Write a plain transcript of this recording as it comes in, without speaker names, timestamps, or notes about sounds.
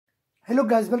Hello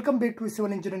guys, welcome back to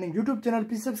Civil Engineering YouTube channel.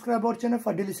 Please subscribe our channel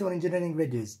for daily civil engineering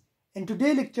videos. In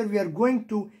today's lecture, we are going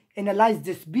to analyze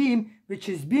this beam which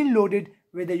is being loaded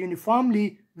with a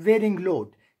uniformly varying load.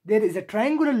 There is a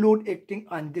triangular load acting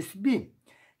on this beam.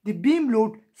 The beam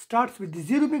load starts with the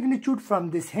zero magnitude from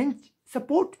this hinge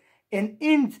support and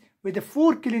ends with a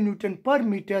 4 kN per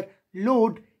meter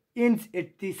load ends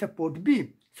at the support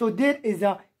beam. So there is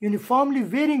a uniformly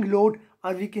varying load,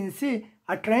 or we can say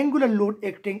a triangular load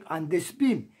acting on this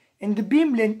beam, and the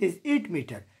beam length is 8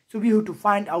 meters. So we have to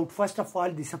find out first of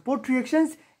all the support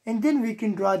reactions, and then we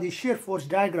can draw the shear force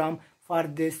diagram for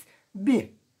this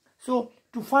beam. So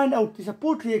to find out the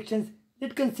support reactions,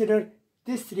 let's consider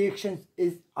this reaction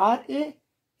is RA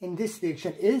and this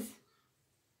reaction is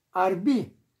RB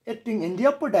acting in the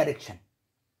upward direction.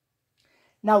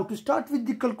 Now to start with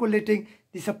the calculating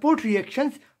the support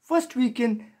reactions, first we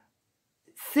can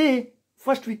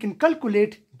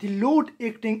calculate the load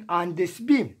acting on this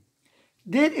beam.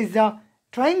 There is a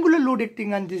triangular load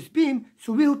acting on this beam,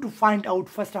 so we have to find out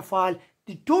first of all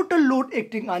the total load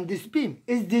acting on this beam.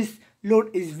 Is this load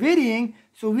is varying,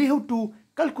 so we have to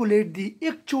calculate the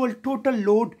actual total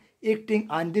load acting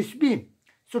on this beam.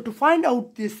 So to find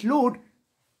out this load,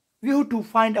 we have to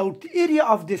find out the area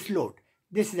of this load.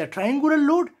 This is a triangular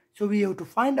load, so we have to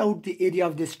find out the area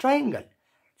of this triangle.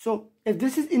 So if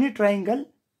this is any triangle,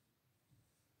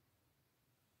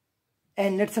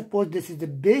 and let's suppose this is the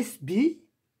base B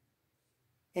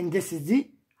and this is the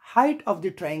height of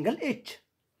the triangle H.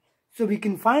 So we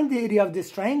can find the area of this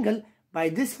triangle by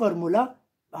this formula,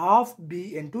 half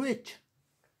B into H.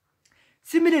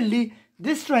 Similarly,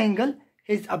 this triangle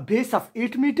has a base of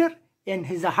 8 meters and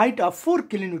has a height of 4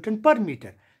 kN per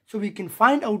meter. So we can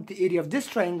find out the area of this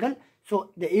triangle.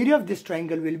 So the area of this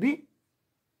triangle will be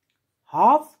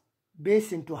half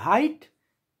base into height,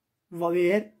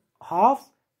 where half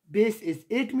base is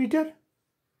 8 meters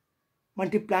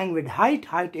multiplying with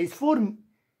height is 4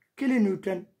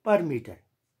 kN per meter.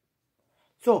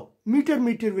 So meter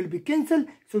will be cancelled,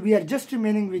 so we are just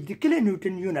remaining with the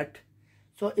kilonewton unit.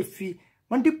 So if we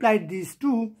multiplied these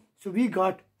two, so we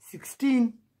got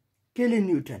 16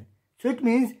 kilonewton. So it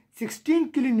means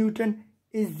 16 kilonewton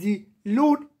is the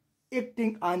load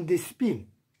acting on this beam.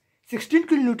 16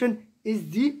 kilonewton is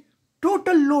the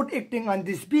total load acting on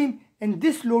this beam, and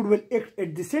this load will act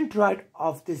at the centroid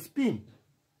of this beam.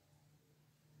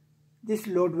 This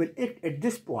load will act at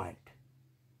this point.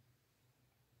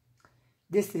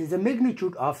 This is a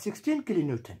magnitude of 16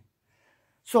 kilonewton.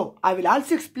 So I will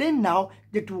also explain now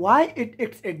that why it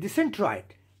acts at the centroid.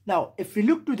 Now if we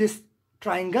look to this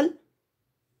triangle,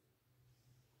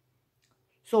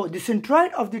 so the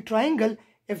centroid of the triangle,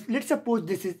 if let's suppose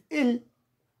this is L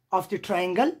of the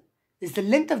triangle, is the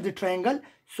length of the triangle,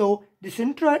 so the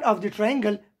centroid of the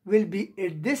triangle will be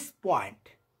at this point.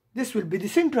 This will be the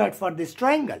centroid for this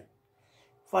triangle.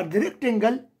 For the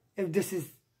rectangle, if this is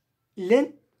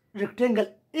length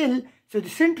rectangle L, so the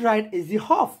centroid is the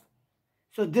half.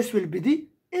 So this will be the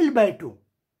L by 2.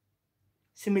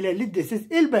 Similarly, this is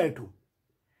L by 2.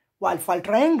 While for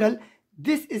triangle,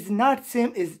 this is not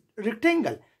same as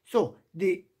rectangle. So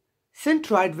the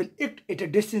centroid will act at a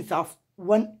distance of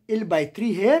 1 L by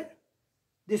 3 here.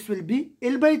 This will be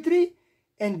L by 3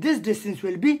 and this distance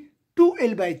will be 2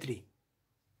 L by 3.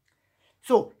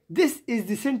 So this is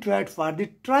the centroid for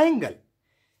the triangle.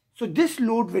 So this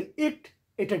load will act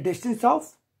at a distance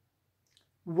of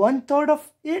 1/3 of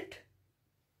it.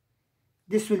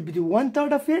 This will be the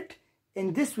 1/3 of it,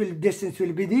 and this distance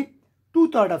will be the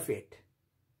 2/3 of it.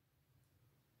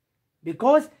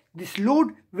 Because this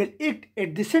load will act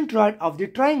at the centroid of the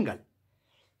triangle.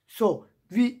 So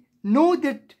we know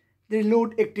that the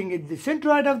load acting at the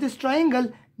centroid of this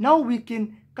triangle. Now we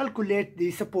can calculate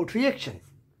the support reactions.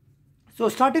 So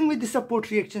starting with the support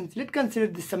reactions, let's consider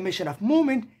the summation of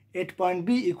moment at point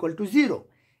B equal to 0.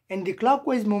 And the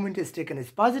clockwise moment is taken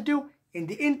as positive and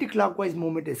the anti-clockwise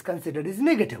moment is considered as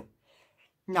negative.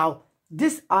 Now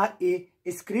this RA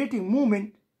is creating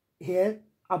moment here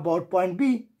about point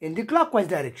B in the clockwise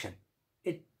direction.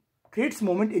 It creates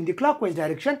moment in the clockwise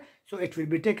direction, so it will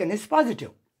be taken as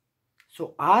positive.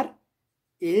 So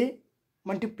RA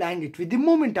multiplying it with the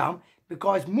moment arm,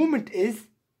 because moment is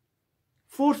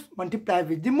force multiplied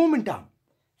with the moment arm.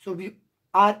 So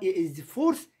RA is the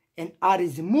force and R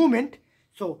is the moment.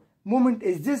 So moment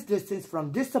is this distance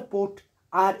from this support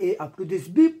RA up to this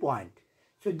B point.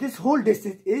 So this whole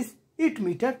distance is 8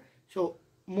 meters. So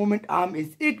moment arm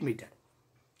is 8 meters.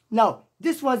 Now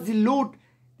this was the load,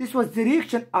 this was the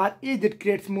reaction RA that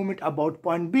creates moment about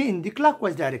point B in the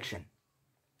clockwise direction.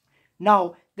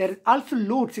 Now there is also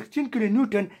load 16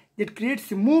 kilonewton that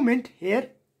creates a moment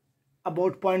here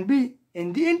about point B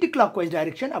in the anti-clockwise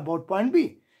direction about point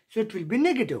B. So it will be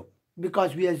negative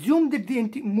because we assume that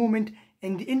the movement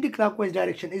in the anti-clockwise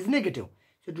direction is negative.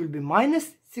 So it will be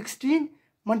minus 16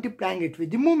 multiplying it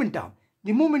with the moment arm.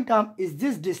 The moment arm is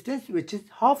this distance, which is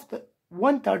half the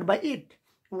 1/3 by 8.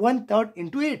 1/3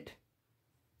 into 8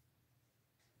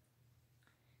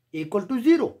 equal to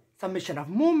 0. Summation of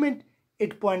movement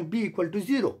at point B equal to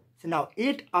 0. So now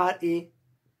 8 RA,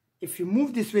 if you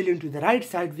move this value into the right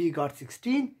side, we got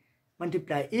 16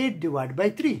 multiply 8 divided by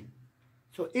 3.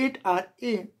 So 8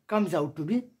 RA comes out to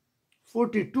be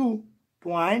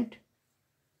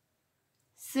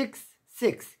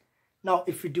 42.66. Now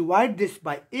if we divide this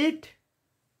by 8,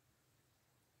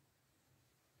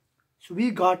 so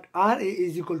we got RA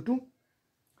is equal to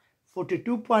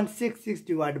 42.66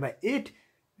 divided by 8.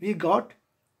 We got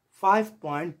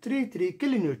 5.33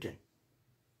 kilonewton.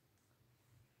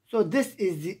 So this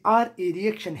is the RA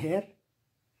reaction here,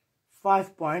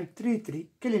 5.33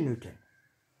 kilonewton.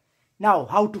 Now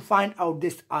how to find out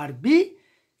this RB?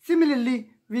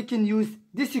 Similarly, we can use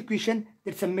this equation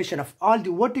that summation of all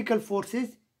the vertical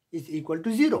forces is equal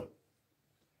to 0.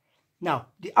 Now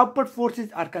the upward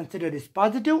forces are considered as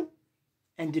positive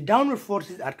and the downward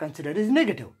forces are considered as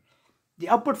negative. The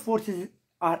upward forces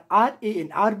are RA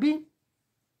and RB,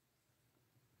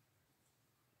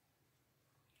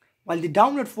 while the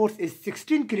downward force is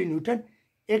 16 kilonewton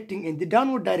acting in the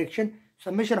downward direction.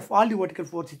 Summation of all the vertical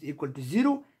forces is equal to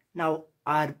 0. Now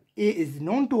RA is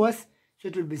known to us, so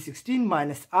it will be 16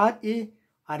 minus RA,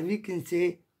 or we can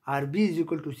say RB is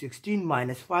equal to 16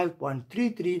 minus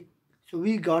 5.33. So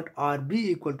we got RB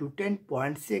equal to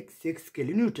 10.66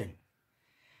 kilonewton.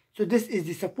 So this is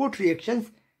the support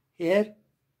reactions here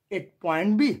at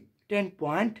point B,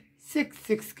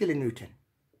 10.66 kilonewton.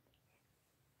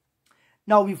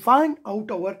 Now we find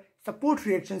out our support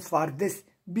reactions for this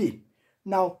beam.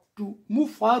 Now to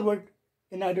move forward,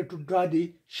 in order to draw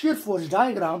the shear force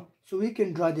diagram, so we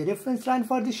can draw the reference line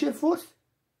for the shear force.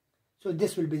 So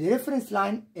this will be the reference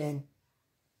line and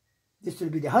this will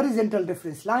be the horizontal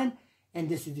reference line, and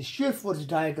this is the shear force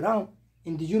diagram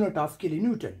in the unit of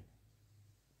kilonewton.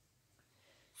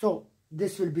 So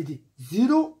this will be the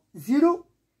 0, 0,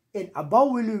 and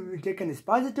above value will be taken as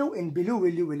positive and below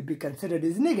value will be considered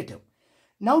as negative.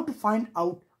 Now to find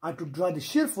out or to draw the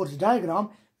shear force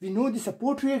diagram, we know the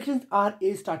support reactions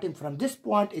RA starting from this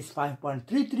point is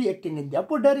 5.33 acting in the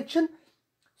upward direction.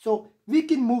 So we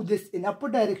can move this in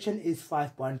upward direction is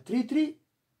 5.33.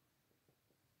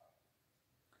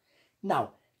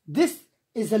 Now this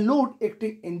is a load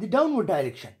acting in the downward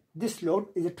direction. This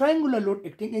load is a triangular load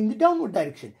acting in the downward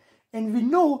direction. And we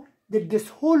know that this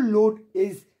whole load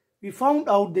is, we found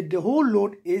out that the whole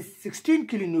load is 16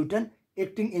 kilonewton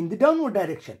acting in the downward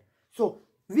direction. So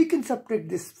we can subtract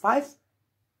this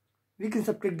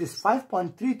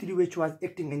 5.33 which was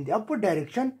acting in the upward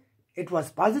direction. It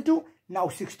was positive. Now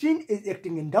 16 is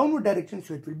acting in downward direction,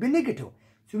 so it will be negative.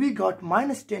 So we got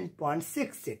minus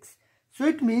 10.66. So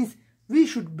it means we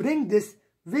should bring this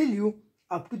value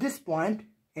up to this point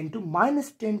into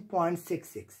minus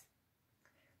 10.66.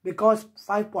 Because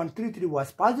 5.33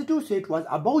 was positive, so it was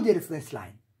above the reference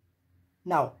line.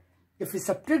 Now if we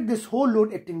subtract this whole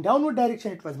load acting downward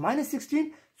direction, it was minus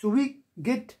 16. So we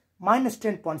get minus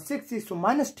 10.66. So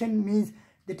minus 10 means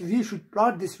that we should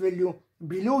plot this value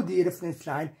below the reference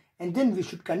line, and then we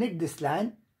should connect this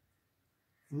line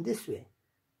in this way,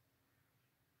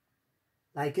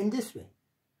 like in this way.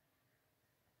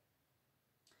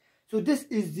 So this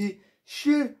is the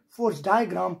shear force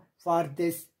diagram for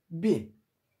this beam.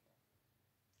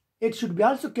 It should be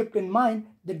also kept in mind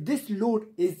that this load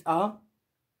is a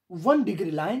 1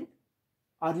 degree line,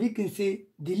 or we can say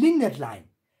the linear line.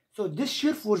 So this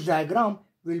shear force diagram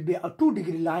will be a 2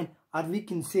 degree line, or we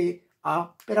can say a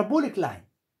parabolic line.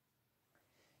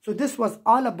 So this was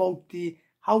all about the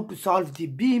how to solve the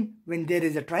beam when there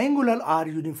is a triangular or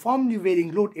uniformly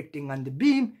varying load acting on the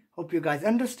beam. Hope you guys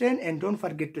understand, and don't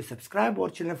forget to subscribe our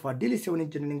channel for daily civil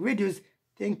engineering videos.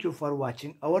 Thank you for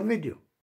watching our video.